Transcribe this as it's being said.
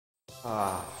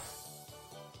Ah.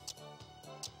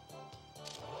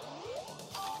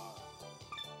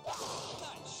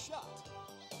 Nice shot.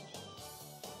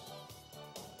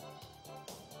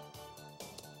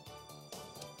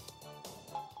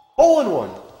 Hole in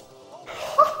one!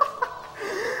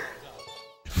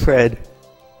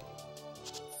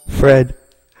 Fred,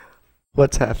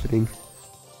 what's happening?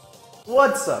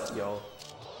 What's up, y'all?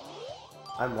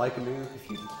 I'm like a noob if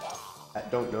you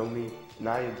don't know me, and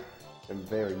I am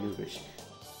very noobish.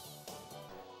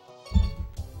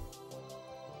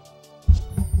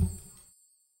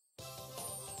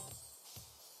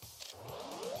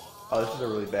 Oh, this is a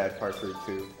really bad part 3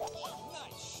 too.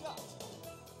 Nice shot.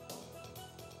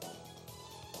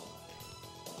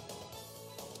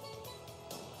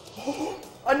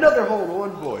 Another hole in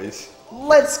one, boys!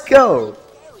 Let's go!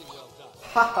 Very well done.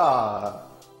 Haha!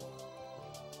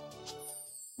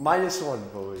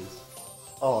 -1, boys.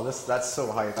 Oh, that's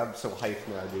so hype. I'm so hyped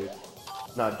now, dude.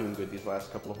 Not doing good these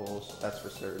last couple of holes, that's for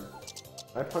certain.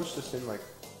 I punched this in like...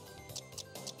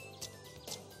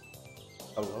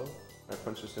 Hello? I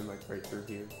punched this in like right through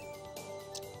here.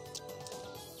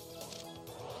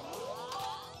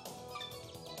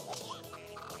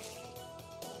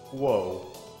 Whoa.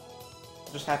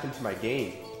 What just happened to my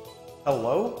game?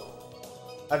 Hello?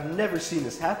 I've never seen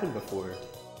this happen before.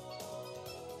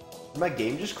 Did my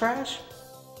game just crash?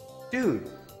 Dude.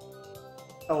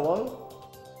 Hello?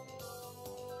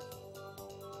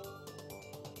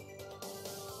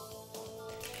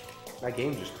 My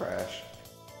game just crashed.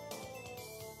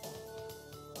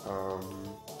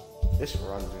 This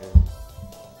run, man.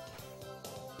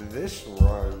 This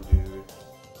run, dude.